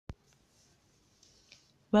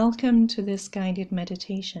Welcome to this guided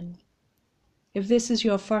meditation. If this is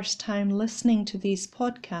your first time listening to these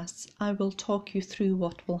podcasts, I will talk you through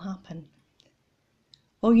what will happen.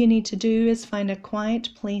 All you need to do is find a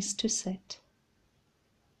quiet place to sit.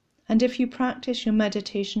 And if you practice your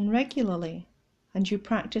meditation regularly, and you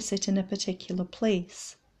practice it in a particular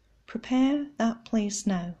place, prepare that place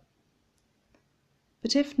now.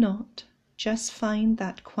 But if not, just find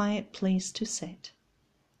that quiet place to sit.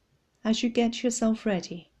 As you get yourself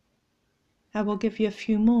ready, I will give you a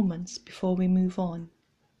few moments before we move on.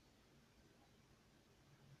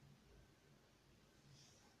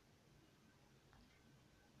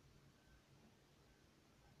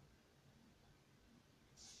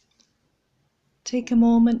 Take a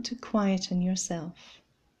moment to quieten yourself.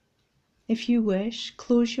 If you wish,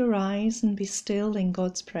 close your eyes and be still in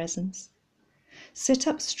God's presence. Sit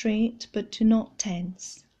up straight, but do not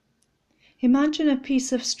tense. Imagine a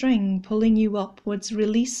piece of string pulling you upwards,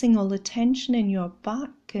 releasing all the tension in your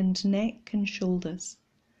back and neck and shoulders.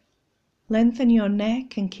 Lengthen your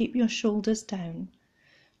neck and keep your shoulders down.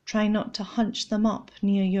 Try not to hunch them up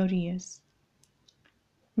near your ears.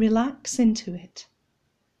 Relax into it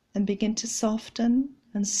and begin to soften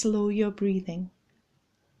and slow your breathing.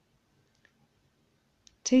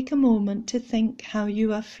 Take a moment to think how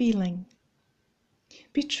you are feeling.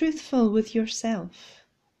 Be truthful with yourself.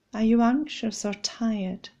 Are you anxious or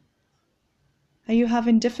tired? Are you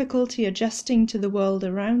having difficulty adjusting to the world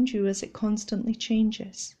around you as it constantly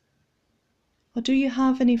changes? Or do you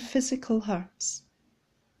have any physical hurts?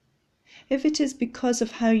 If it is because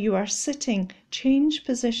of how you are sitting, change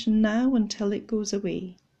position now until it goes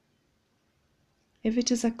away. If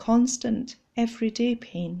it is a constant, everyday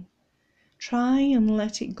pain, try and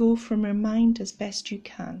let it go from your mind as best you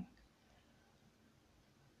can.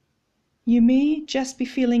 You may just be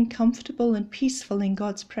feeling comfortable and peaceful in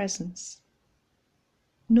God's presence.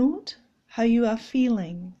 Note how you are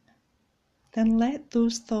feeling, then let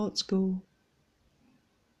those thoughts go.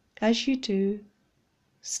 As you do,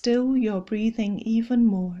 still your breathing even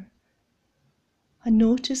more, and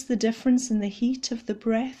notice the difference in the heat of the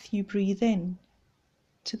breath you breathe in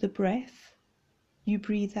to the breath you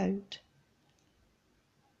breathe out.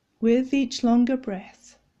 With each longer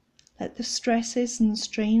breath, let the stresses and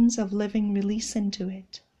strains of living release into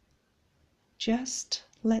it. Just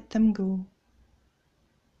let them go.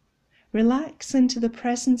 Relax into the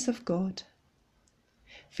presence of God.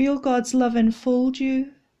 Feel God's love enfold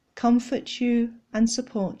you, comfort you, and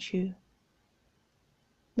support you.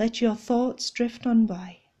 Let your thoughts drift on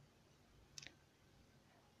by.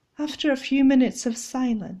 After a few minutes of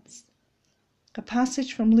silence, a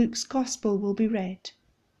passage from Luke's Gospel will be read.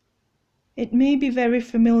 It may be a very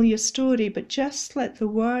familiar story, but just let the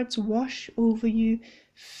words wash over you,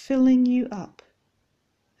 filling you up,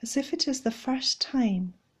 as if it is the first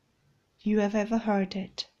time you have ever heard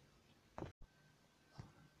it.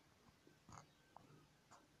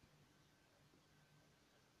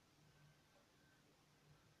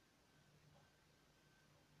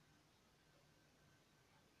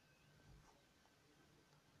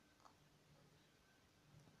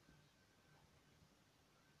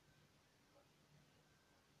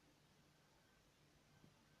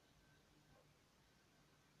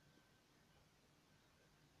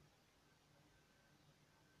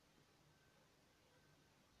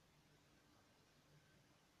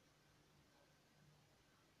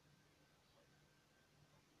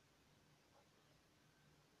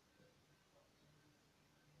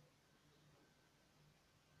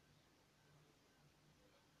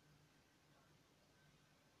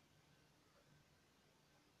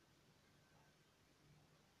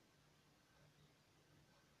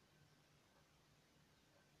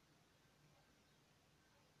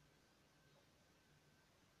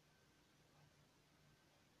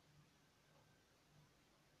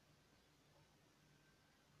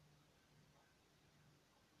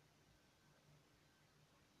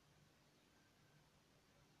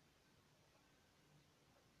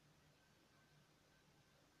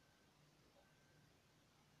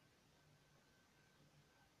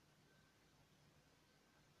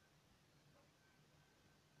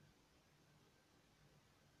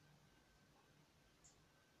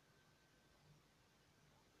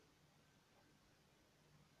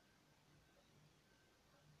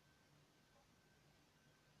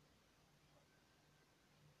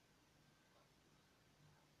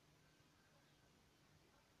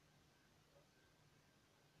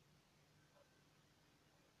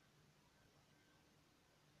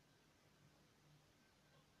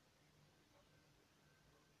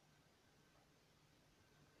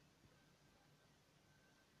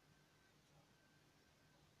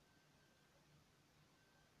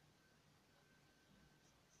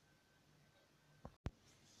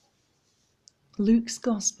 Luke's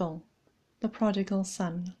Gospel, the Prodigal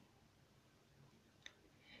Son.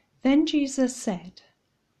 Then Jesus said,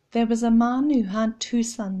 "There was a man who had 2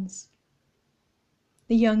 sons.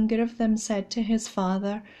 The younger of them said to his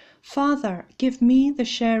father, 'Father, give me the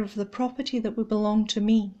share of the property that would belong to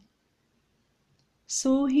me.'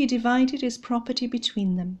 So he divided his property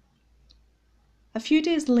between them. A few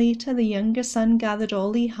days later, the younger son gathered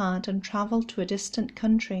all he had and travelled to a distant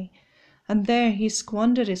country, and there he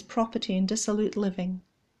squandered his property in dissolute living.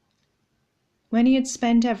 When he had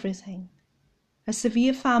spent everything, a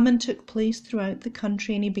severe famine took place throughout the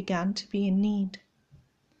country, and he began to be in need.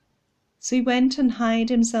 So he went and hired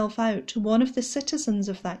himself out to one of the citizens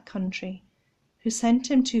of that country, who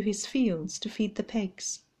sent him to his fields to feed the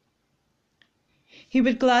pigs. He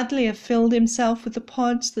would gladly have filled himself with the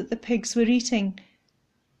pods that the pigs were eating,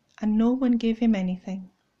 and no one gave him anything.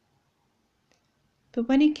 But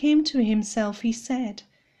when he came to himself, he said,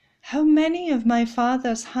 'How many of my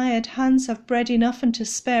father's hired hands have bread enough and to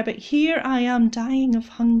spare, but here I am dying of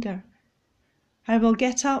hunger. I will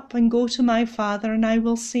get up and go to my father, and I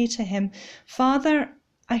will say to him, Father,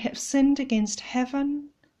 I have sinned against heaven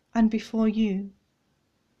and before you.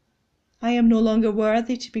 I am no longer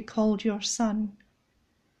worthy to be called your son.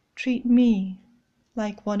 Treat me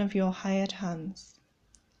like one of your hired hands.'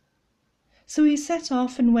 So he set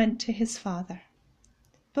off and went to his father.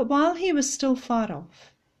 But while he was still far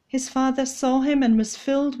off, his father saw him and was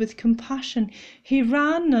filled with compassion. He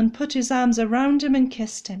ran and put his arms around him and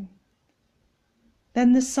kissed him.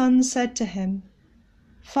 Then the son said to him,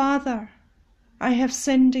 'Father, I have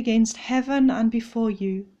sinned against heaven and before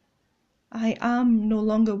you. I am no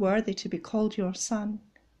longer worthy to be called your son.'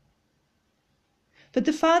 But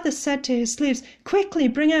the father said to his slaves, 'Quickly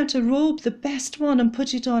bring out a robe, the best one, and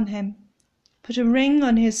put it on him. Put a ring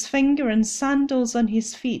on his finger and sandals on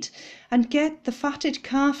his feet, and get the fatted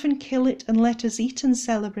calf and kill it, and let us eat and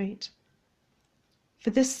celebrate.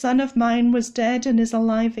 For this son of mine was dead and is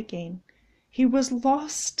alive again. He was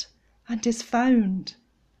lost and is found.'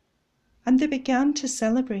 And they began to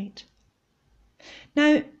celebrate.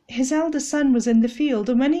 Now his elder son was in the field,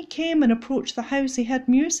 and when he came and approached the house, he heard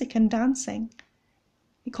music and dancing.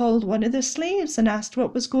 He called one of the slaves and asked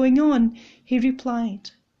what was going on. He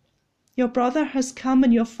replied, 'Your brother has come,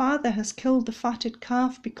 and your father has killed the fatted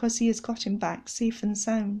calf because he has got him back safe and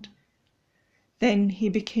sound.' Then he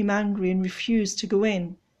became angry and refused to go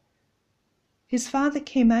in. His father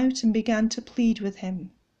came out and began to plead with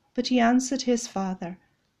him, but he answered his father,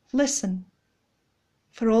 'Listen,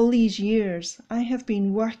 for all these years I have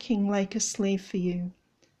been working like a slave for you,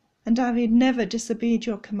 and I have never disobeyed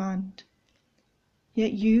your command.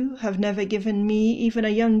 Yet you have never given me even a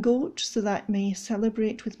young goat so that I may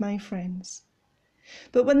celebrate with my friends.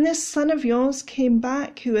 But when this son of yours came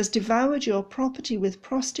back, who has devoured your property with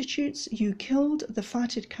prostitutes, you killed the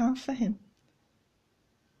fatted calf for him.'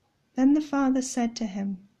 Then the father said to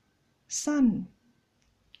him, 'Son,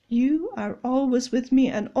 you are always with me,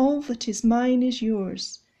 and all that is mine is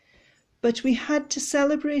yours. But we had to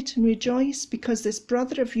celebrate and rejoice because this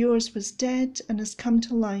brother of yours was dead and has come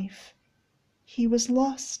to life. He was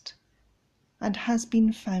lost and has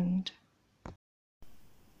been found.'"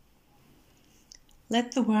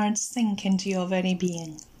 Let the words sink into your very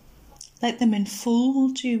being. Let them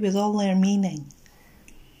enfold you with all their meaning.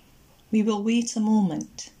 We will wait a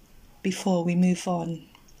moment before we move on.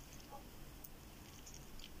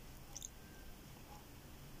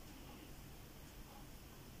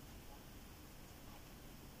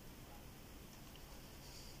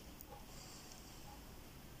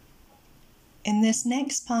 In this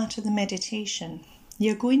next part of the meditation,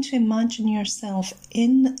 you're going to imagine yourself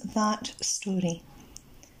in that story.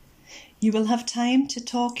 You will have time to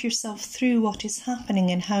talk yourself through what is happening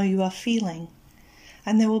and how you are feeling,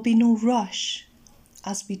 and there will be no rush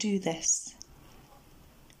as we do this.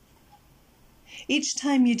 Each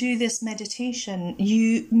time you do this meditation,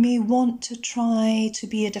 you may want to try to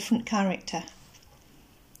be a different character.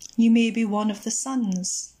 You may be one of the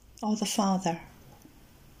sons or the father.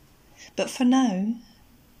 But for now,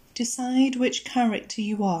 decide which character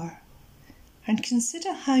you are and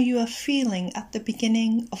consider how you are feeling at the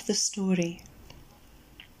beginning of the story.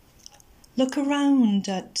 Look around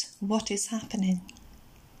at what is happening.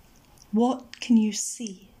 What can you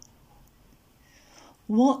see?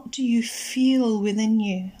 What do you feel within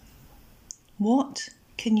you? What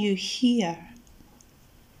can you hear?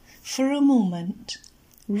 For a moment,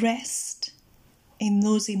 rest in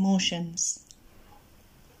those emotions.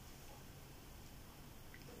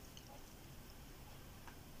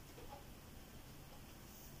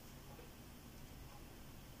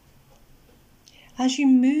 As you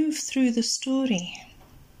move through the story,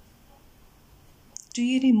 Do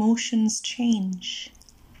your emotions change?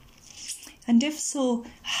 And if so,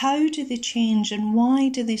 how do they change and why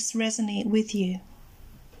do they resonate with you?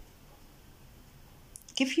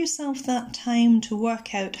 Give yourself that time to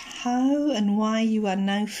work out how and why you are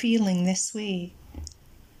now feeling this way.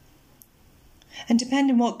 And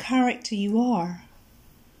depending on what character you are,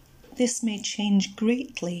 this may change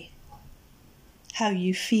greatly how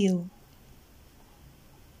you feel.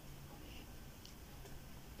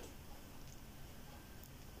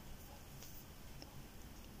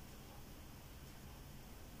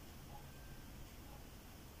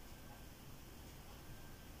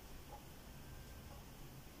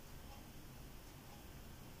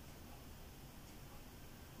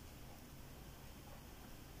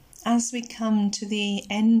 As we come to the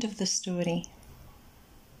end of the story,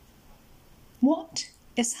 what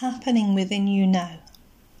is happening within you now?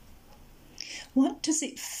 What does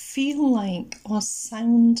it feel like or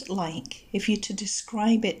sound like if you to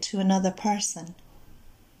describe it to another person?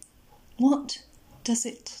 What does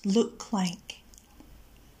it look like?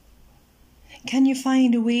 Can you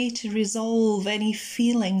find a way to resolve any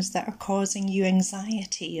feelings that are causing you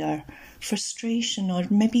anxiety or frustration or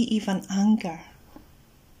maybe even anger?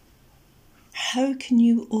 How can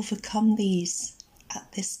you overcome these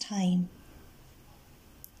at this time?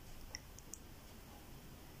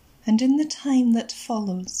 And in the time that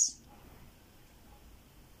follows,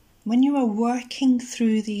 when you are working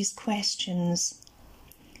through these questions,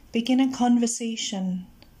 begin a conversation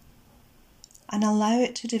and allow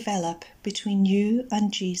it to develop between you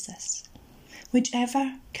and Jesus,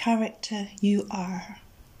 whichever character you are.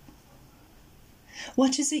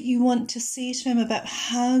 What is it you want to say to him about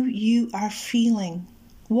how you are feeling?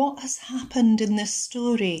 What has happened in this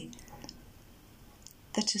story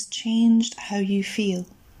that has changed how you feel?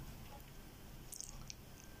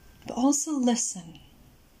 But also listen.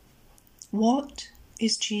 What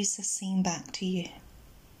is Jesus saying back to you?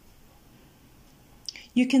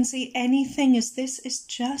 You can say anything, as this is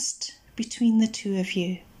just between the two of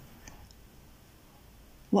you.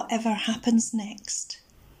 Whatever happens next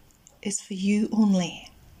is for you only.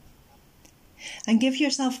 And give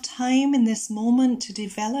yourself time in this moment to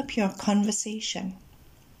develop your conversation.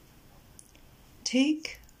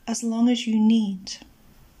 Take as long as you need.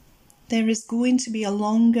 There is going to be a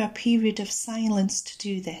longer period of silence to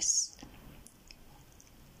do this.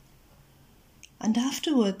 And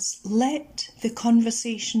afterwards, let the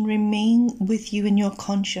conversation remain with you in your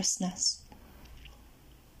consciousness.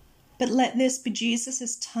 But let this be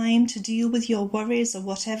Jesus' time to deal with your worries or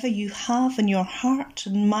whatever you have in your heart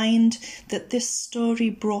and mind that this story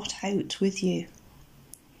brought out with you.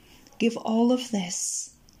 Give all of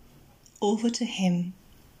this over to him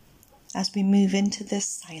as we move into this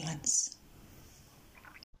silence.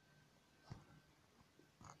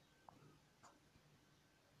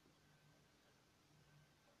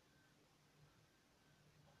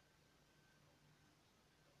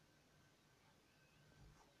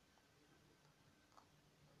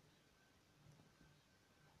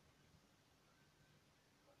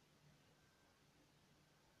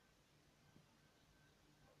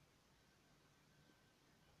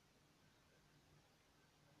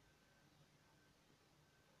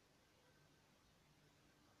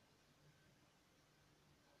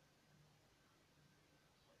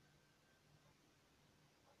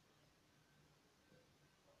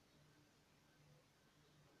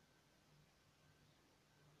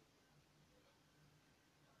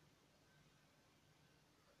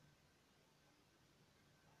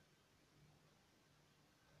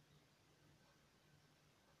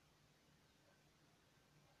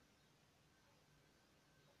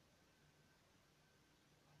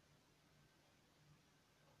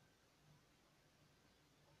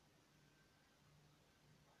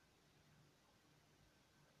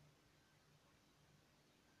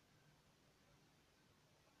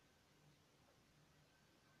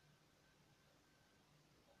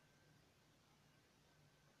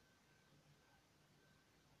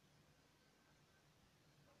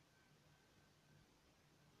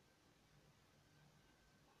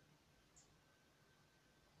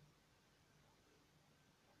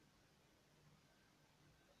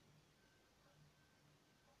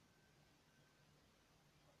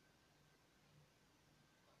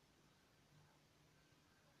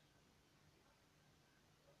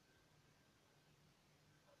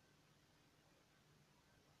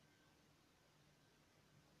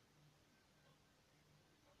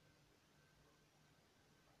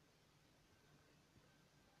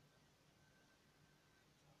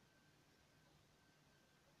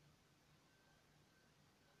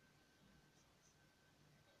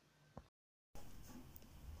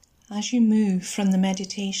 As you move from the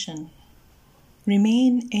meditation,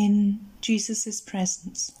 remain in Jesus'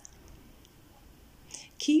 presence.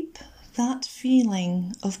 Keep that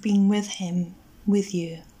feeling of being with him with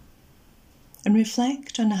you, and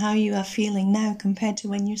reflect on how you are feeling now compared to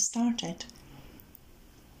when you started.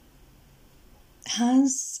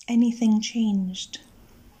 Has anything changed?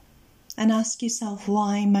 And ask yourself,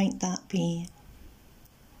 why might that be?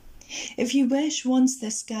 If you wish, once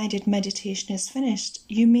this guided meditation is finished,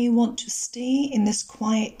 you may want to stay in this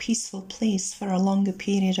quiet, peaceful place for a longer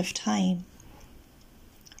period of time.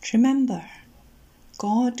 Remember,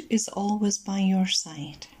 God is always by your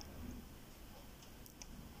side.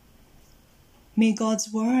 May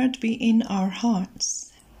God's word be in our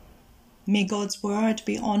hearts. May God's word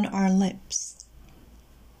be on our lips.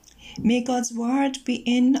 May God's word be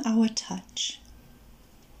in our touch.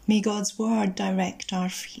 May God's word direct our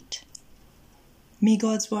feet. May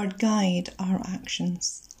God's word guide our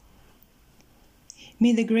actions.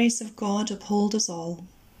 May the grace of God uphold us all.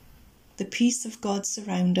 The peace of God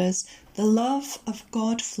surround us. The love of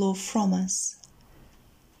God flow from us.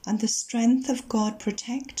 And the strength of God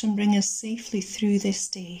protect and bring us safely through this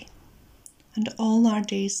day and all our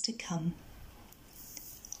days to come.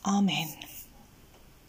 Amen.